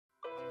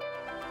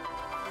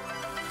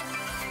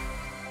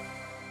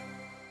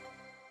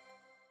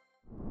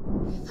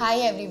Hi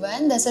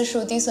everyone, this is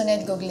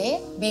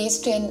Shruthi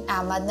based in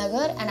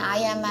Ahmednagar, and I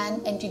am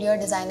an interior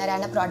designer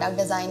and a product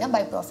designer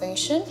by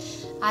profession.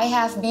 I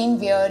have been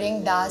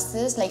wearing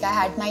glasses, like I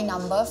had my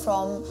number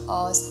from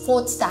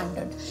 4th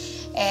standard.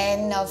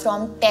 And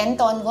from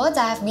 10th onwards,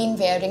 I have been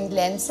wearing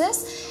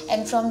lenses,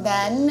 and from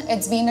then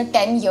it's been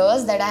 10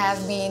 years that I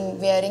have been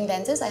wearing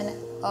lenses, and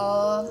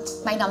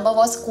my number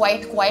was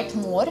quite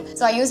more.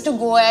 So I used to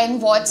go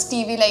and watch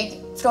TV like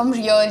from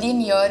really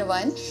near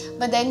one,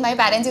 but then my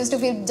parents used to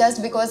feel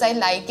just because I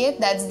like it,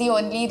 that's the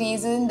only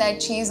reason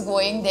that she's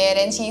going there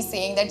and she's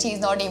saying that she's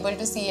not able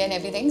to see and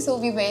everything. So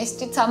we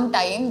wasted some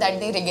time that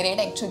they regret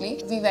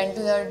actually. We went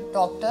to the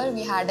doctor,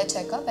 we had a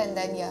checkup, and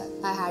then yeah,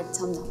 I had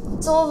some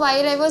number. So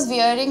while I was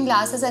wearing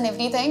glasses and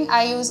everything,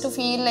 I used to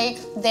feel like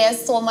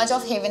there's so much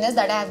of heaviness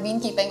that I have been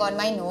keeping on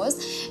my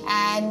nose,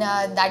 and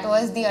that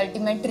was the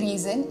ultimate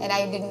reason. And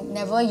I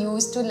never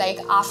used to like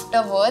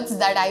afterwards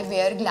that I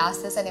wear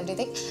glasses and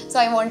everything. So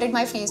I wanted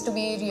my face to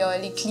be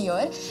really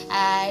clear,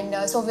 and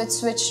so we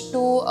switched to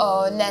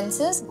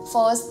lenses.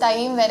 First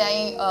time when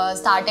I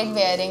started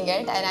wearing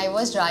it, and I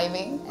was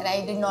driving, and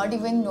I did not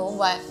even know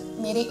why.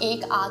 मेरे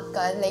एक आँख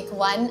का like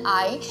one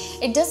eye,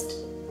 it just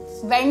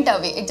went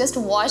away, it just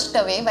washed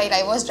away while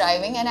I was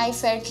driving, and I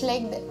felt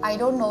like, I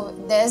don't know,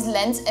 there's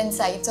lens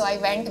inside. So I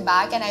went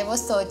back and I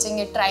was searching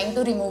it, trying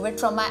to remove it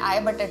from my eye,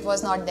 but it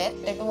was not there.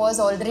 It was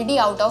already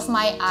out of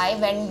my eye.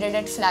 When did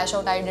it flash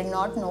out, I did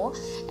not know,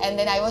 and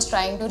then I was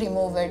trying to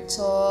remove it,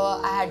 so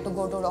I had to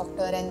go to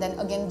doctor, and then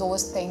again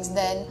those things.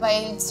 Then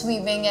while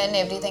swimming and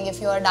everything, if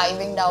you are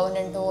diving down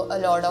into a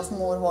lot of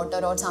more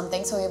water or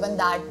something, so even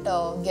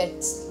that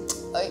gets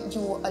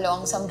you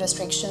along some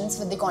restrictions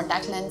with the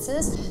contact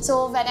lenses.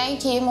 So when I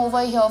came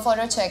over here for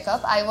a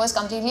checkup, I was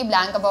completely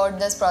blank about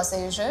this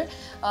procedure,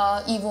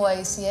 EVO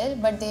ICL,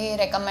 but they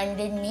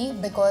recommended me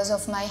because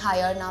of my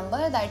higher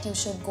number that you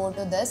should go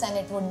to this and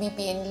it would be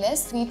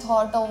painless. We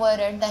thought over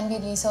it, then we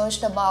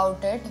researched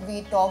about it,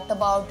 we talked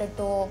about it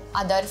to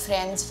other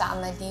friends,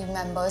 family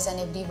members and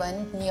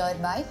everyone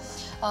nearby.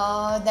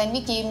 Then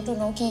we came to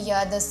know that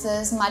yeah, this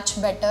is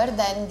much better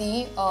than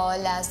the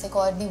Lasik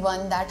or the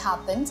one that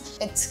happens.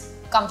 It's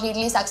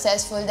completely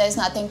successful, there's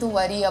nothing to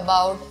worry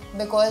about,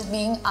 because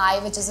being eye,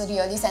 which is a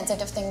really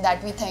sensitive thing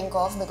that we think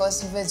of,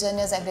 because vision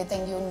is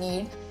everything you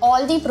need.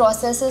 All the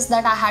processes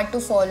that I had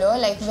to follow,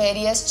 like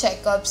various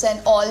checkups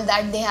and all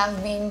that they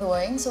have been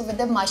doing, so with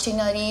the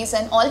machineries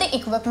and all the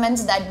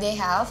equipments that they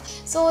have,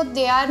 so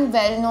they are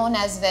well known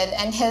as well,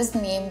 and his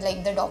name,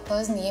 like the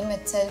doctor's name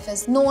itself,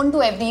 is known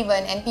to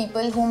everyone, and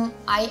people whom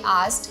I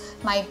asked,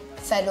 my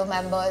fellow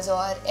members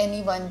or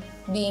anyone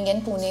being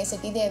in Pune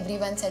city,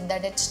 everyone said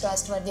that it's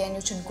trustworthy and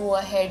you should go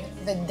ahead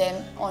with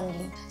them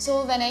only.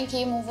 So when I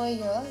came over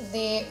here,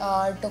 they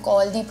took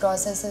all the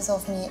processes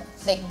of me.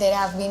 Like there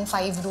have been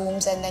 5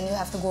 rooms, and then you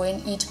have to go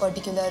in each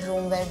particular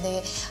room where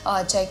they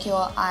check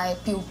your eye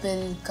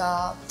pupil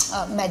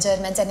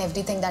measurements and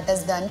everything that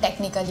is done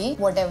technically,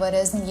 whatever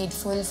is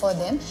needful for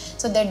them.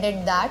 So they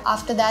did that.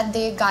 After that,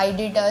 they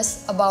guided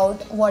us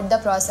about what the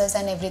process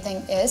and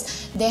everything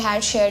is. They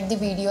had shared the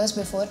videos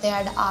before. They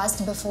had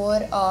asked before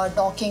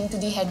talking to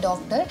the head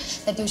doctor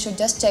that you should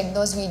just check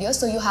those videos,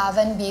 so you have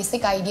a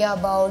basic idea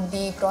about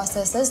the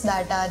processes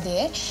that are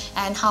there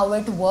and how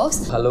it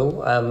works.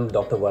 Hello, I'm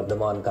Dr.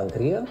 Vardhaman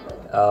Kankariya.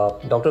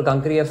 Dr.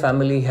 Kankariya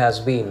family has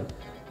been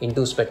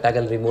into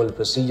spectacle removal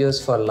procedures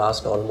for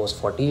last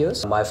almost 40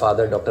 years. My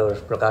father, Dr.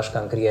 Prakash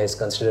Kankariya, is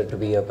considered to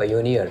be a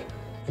pioneer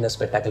in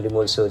spectacle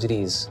removal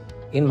surgeries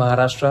in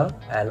Maharashtra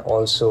and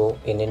also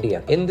in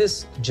India. In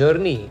this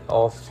journey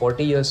of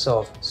 40 years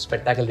of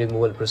spectacle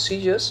removal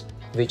procedures,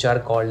 which are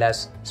called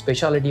as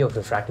specialty of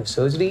refractive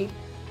surgery,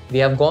 we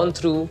have gone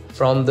through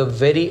from the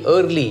very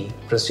early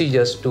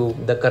procedures to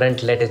the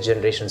current latest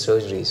generation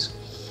surgeries.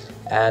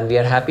 And we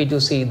are happy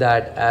to see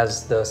that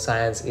as the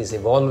science is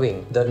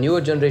evolving, the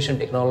newer generation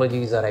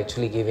technologies are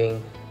actually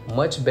giving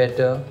much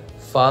better,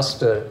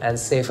 faster and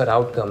safer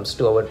outcomes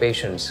to our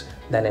patients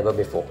than ever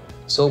before.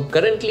 So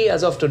currently,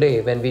 as of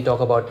today, when we talk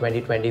about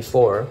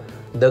 2024,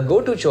 the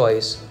go-to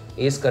choice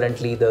is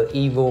currently the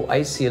EVO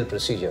ICL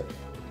procedure.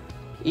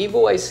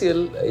 EVO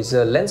ICL is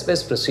a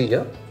lens-based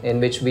procedure in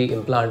which we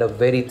implant a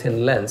very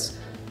thin lens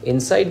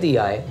inside the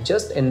eye,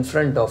 just in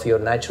front of your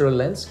natural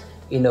lens,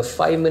 in a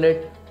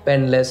 5-minute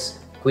painless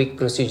quick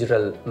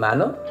procedural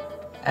manner,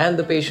 and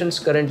the patients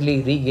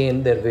currently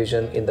regain their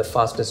vision in the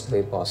fastest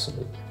way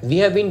possible. We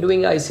have been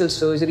doing ICL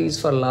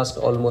surgeries for last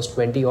almost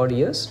 20 odd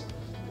years,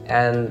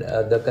 and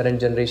the current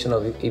generation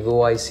of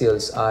EVO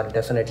ICLs are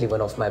definitely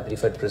one of my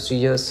preferred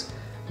procedures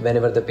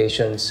whenever the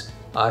patients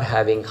are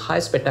having high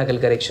spectacle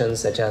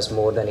corrections such as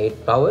more than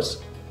 8 powers,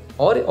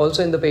 or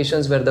also in the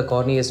patients where the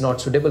cornea is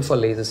not suitable for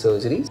laser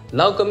surgeries.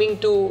 Now coming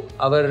to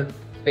our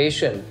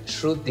patient,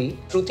 Shruthi.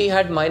 Shruthi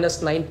had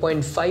minus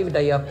 9.5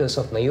 diopters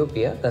of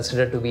myopia,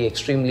 considered to be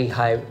extremely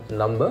high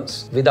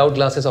numbers. Without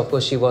glasses, of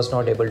course, she was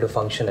not able to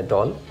function at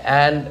all.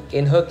 And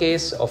in her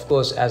case, of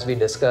course, as we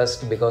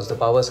discussed, because the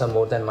powers are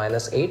more than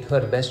 -8,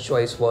 her best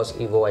choice was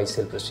EVO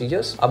ICL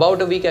procedures.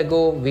 About a week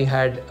ago, we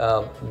had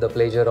the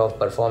pleasure of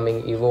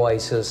performing EVO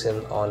ICLs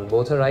on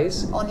both her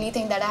eyes. Only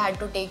thing that I had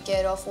to take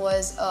care of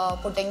was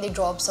putting the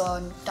drops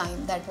on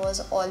time. That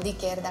was all the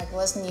care that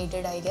was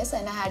needed, I guess.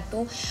 And I had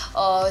to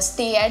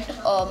stay at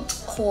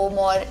home,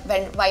 or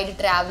while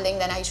traveling,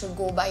 then I should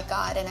go by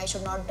car and I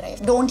should not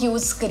drive. Don't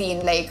use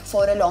screen like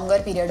for a longer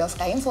period of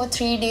time. For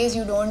 3 days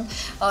you don't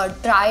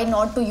try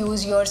not to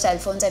use your cell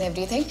phones and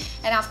everything,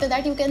 and after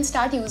that you can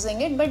start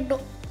using it, but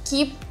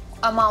keep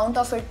amount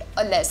of it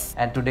less.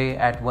 And today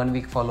at 1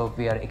 week follow-up,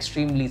 we are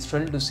extremely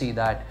thrilled to see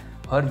that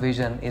her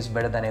vision is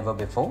better than ever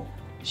before.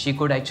 She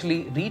could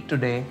actually read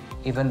today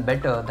even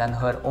better than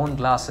her own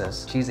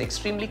glasses. She's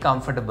extremely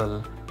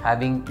comfortable,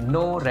 having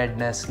no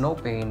redness, no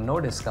pain, no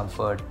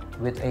discomfort,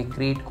 with a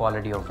great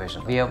quality of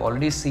vision. We have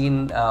already seen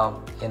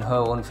in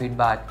her own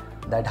feedback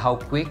that how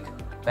quick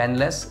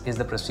Painless is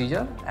the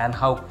procedure and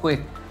how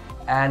quick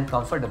and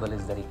comfortable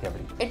is the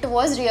recovery. It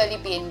was really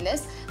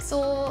painless.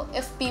 So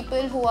if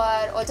people who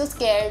are also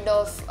scared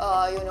of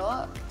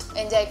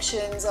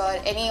injections or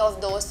any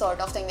of those sort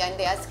of things, and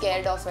they are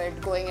scared of it,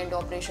 going into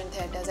operation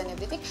theaters and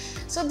everything,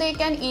 so they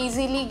can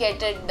easily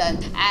get it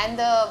done. And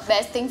the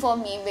best thing for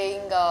me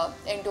being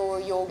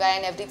into yoga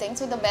and everything,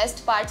 so the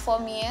best part for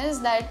me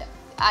is that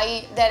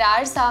there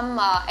are some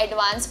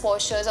advanced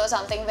postures or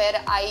something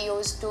where I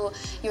used to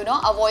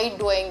avoid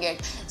doing it.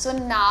 So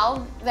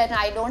now when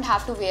I don't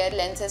have to wear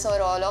lenses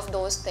or all of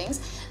those things,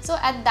 so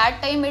at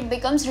that time it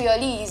becomes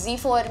really easy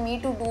for me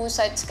to do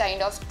such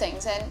kind of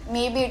things, and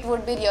maybe it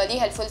would be really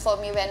helpful for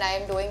me when I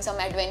am doing some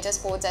adventure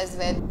sports as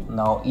well.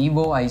 Now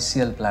EVO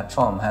ICL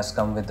platform has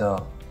come with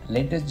the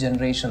latest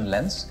generation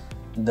lens,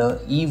 the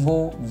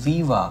EVO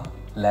Viva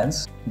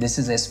lens. This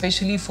is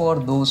especially for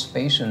those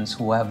patients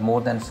who have more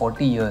than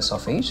 40 years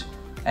of age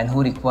and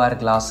who require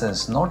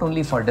glasses not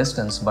only for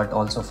distance but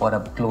also for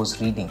up close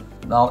reading.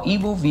 Now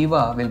EVO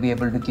Viva will be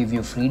able to give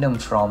you freedom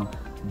from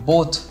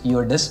both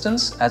your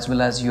distance as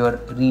well as your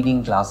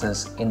reading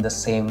glasses in the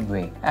same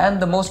way. And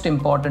the most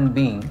important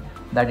being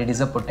that it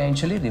is a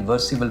potentially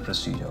reversible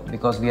procedure,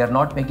 because we are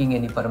not making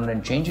any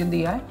permanent change in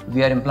the eye.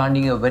 We are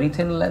implanting a very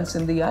thin lens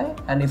in the eye,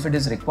 and if it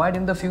is required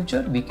in the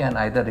future, we can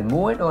either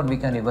remove it or we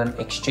can even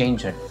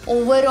exchange it.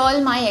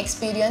 Overall, my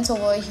experience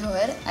over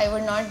here, I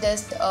would not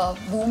just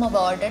boom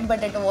about it,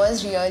 but it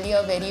was really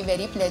a very,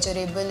 very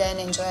pleasurable and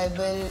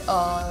enjoyable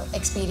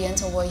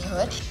experience over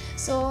here.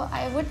 So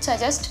I would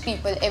suggest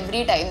people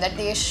every time that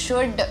they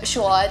should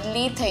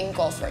surely think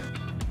of it.